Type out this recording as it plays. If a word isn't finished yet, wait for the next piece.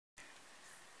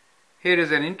Here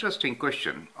is an interesting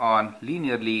question on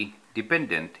linearly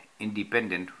dependent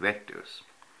independent vectors.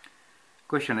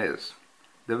 Question is,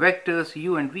 the vectors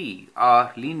u and v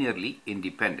are linearly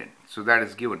independent, so that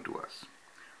is given to us.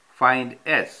 Find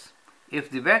s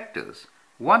if the vectors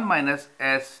 1 minus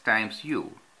s times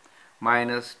u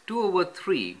minus 2 over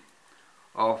 3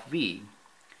 of v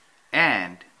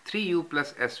and 3u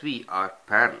plus sv are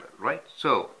parallel, right?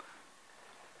 So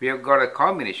we have got a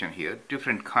combination here,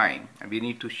 different kind, and we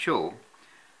need to show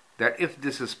that if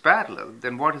this is parallel,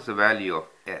 then what is the value of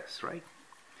s, right?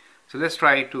 So let's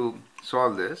try to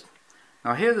solve this.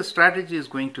 Now here the strategy is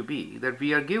going to be that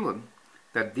we are given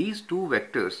that these two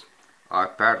vectors are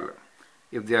parallel.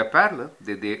 If they are parallel,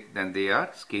 then they are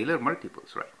scalar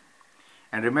multiples, right?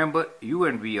 And remember, u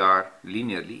and v are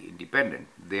linearly independent.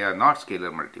 They are not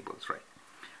scalar multiples, right?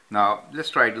 Now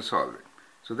let's try to solve it.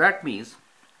 So that means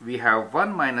we have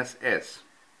 1 minus s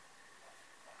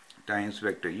times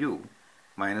vector u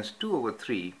minus 2 over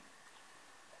 3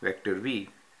 vector v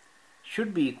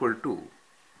should be equal to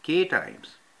k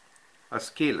times a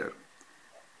scalar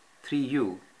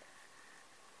 3u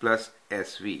plus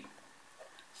sv,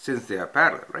 since they are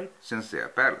parallel, right? Since they are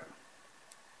parallel.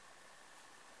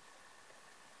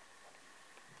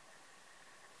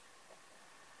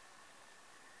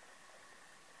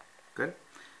 Good.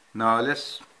 Now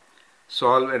let's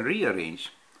solve and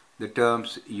rearrange the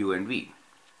terms u and v.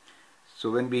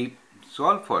 So when we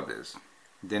solve for this,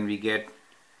 then we get,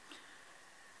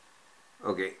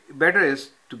 okay, better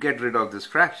is to get rid of this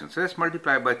fraction. So let's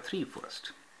multiply by 3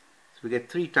 first. So we get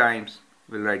 3 times,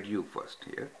 we'll write u first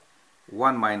here,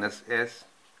 1 minus s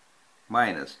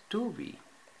minus 2v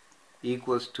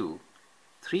equals to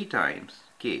 3 times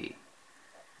k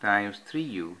times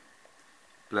 3u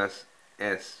plus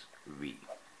sv.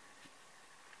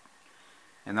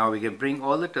 And now we can bring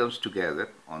all the terms together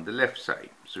on the left side.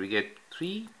 So we get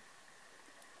 3u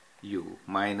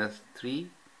minus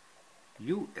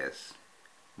 3us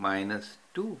minus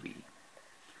 2v.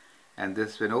 And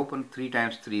this, when open, 3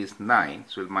 times 3 is 9,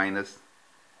 so minus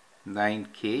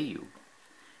 9ku.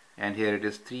 And here it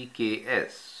is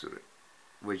 3ks,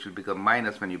 which will become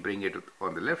minus when you bring it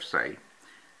on the left side.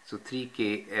 So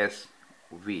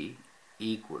 3ksv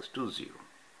equals to 0.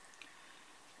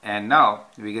 And now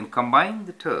we can combine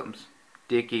the terms,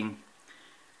 taking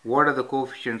what are the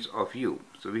coefficients of u.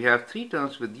 So we have 3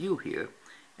 terms with u here,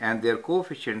 and their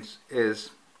coefficients is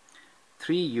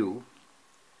 3u,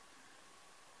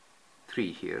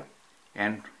 3 here,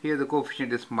 and here the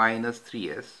coefficient is minus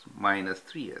 3s,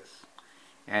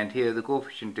 and here the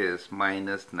coefficient is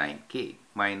minus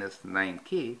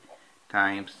 9k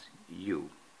times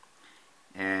u.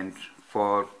 And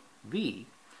for v,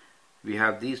 we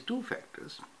have these two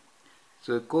factors.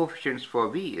 So coefficients for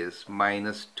v is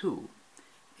minus 2,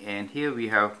 and here we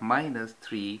have minus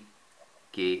 3ks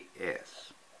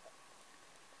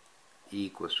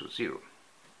equals to 0.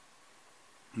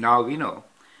 Now we know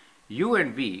u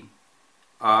and v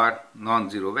are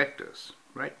non-zero vectors,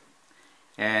 right?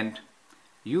 And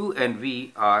u and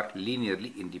v are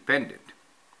linearly independent.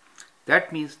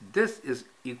 That means this is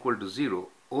equal to 0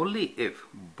 only if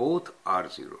both are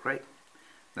 0, right?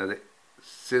 Now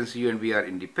since u and v are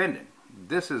independent,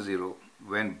 this is 0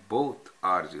 when both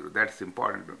are 0. That's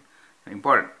important.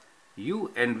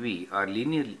 U and v are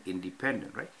linearly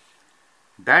independent, right?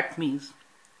 That means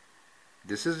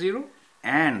this is 0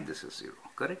 and this is 0,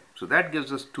 correct? So that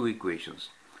gives us two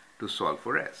equations to solve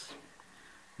for s.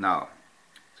 Now,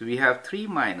 so we have 3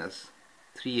 minus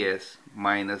 3s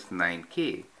minus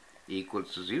 9k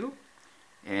equals to 0,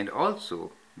 and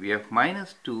also we have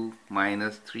minus 2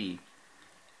 minus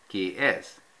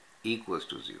 3ks equals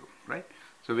to 0, right?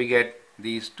 So we get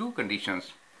these two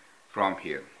conditions from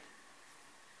here.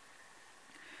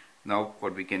 Now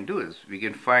what we can do is we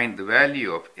can find the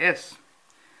value of s.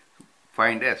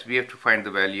 Find s. We have to find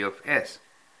the value of s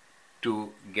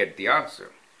to get the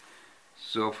answer.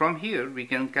 So from here we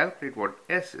can calculate what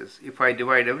s is. If I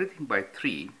divide everything by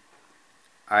 3,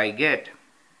 I get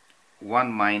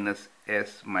 1 minus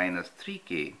s minus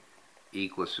 3k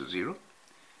equals to 0,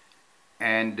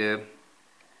 and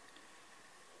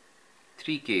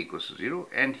 3k equals to 0,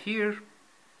 and here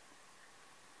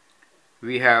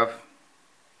we have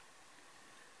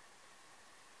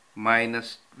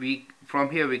minus, from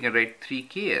here we can write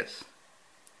 3ks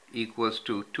equals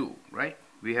to 2, right?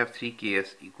 We have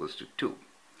 3ks equals to 2,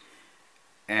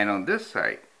 and on this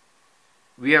side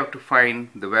we have to find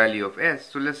the value of s.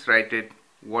 So let's write it,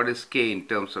 what is k in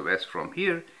terms of s from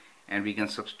here, and we can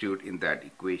substitute in that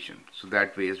equation. So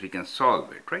that way we can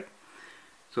solve it, right?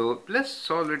 So let's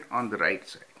solve it on the right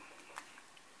side.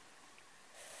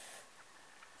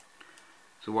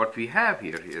 So what we have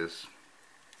here is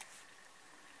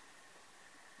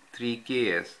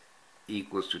 3ks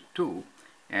equals to 2,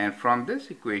 and from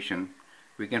this equation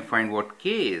we can find what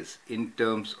k is in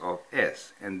terms of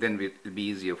s, and then it will be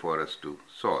easier for us to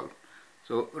solve.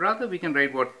 So rather we can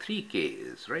write what 3k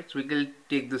is, right? So we can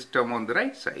take this term on the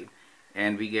right side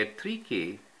and we get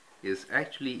 3k is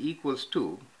actually equals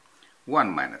to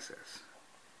 1 minus s,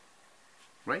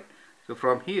 right? So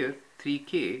from here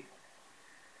 3k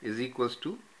is equals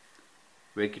to,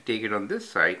 we can take it on this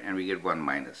side and we get 1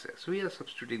 minus s. So we are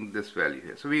substituting this value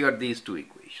here. So we got these two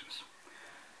equations.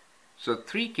 So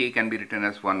 3k can be written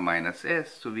as 1 minus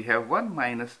s. So we have 1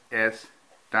 minus s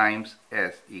times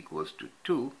s equals to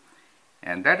 2,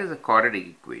 and that is a quadratic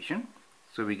equation.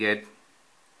 So we get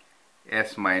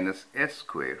s minus s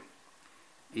square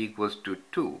equals to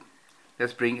 2.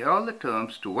 Let's bring all the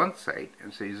terms to one side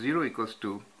and say 0 equals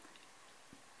to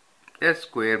s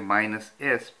square minus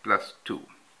s plus 2.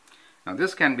 Now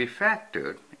this can be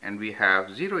factored, and we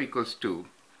have 0 equals to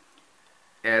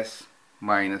s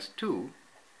minus 2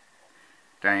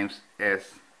 times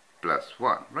s plus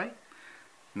 1, right?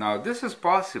 Now this is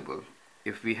possible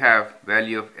if we have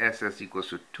value of s as equals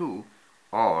to 2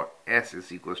 or s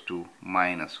is equals to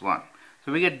minus 1.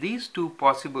 So we get these two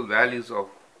possible values of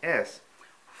s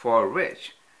for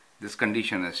which this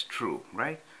condition is true,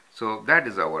 right? So that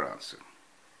is our answer.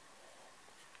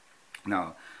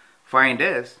 Now find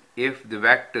s if the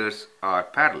vectors are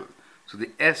parallel. So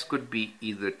the s could be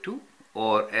either 2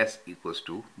 or s equals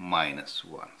to minus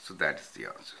 1. So that is the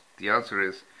answer. The answer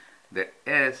is that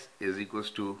s is equals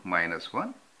to minus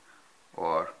 1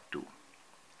 or 2.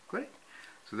 Correct?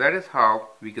 So that is how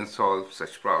we can solve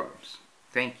such problems.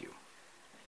 Thank you.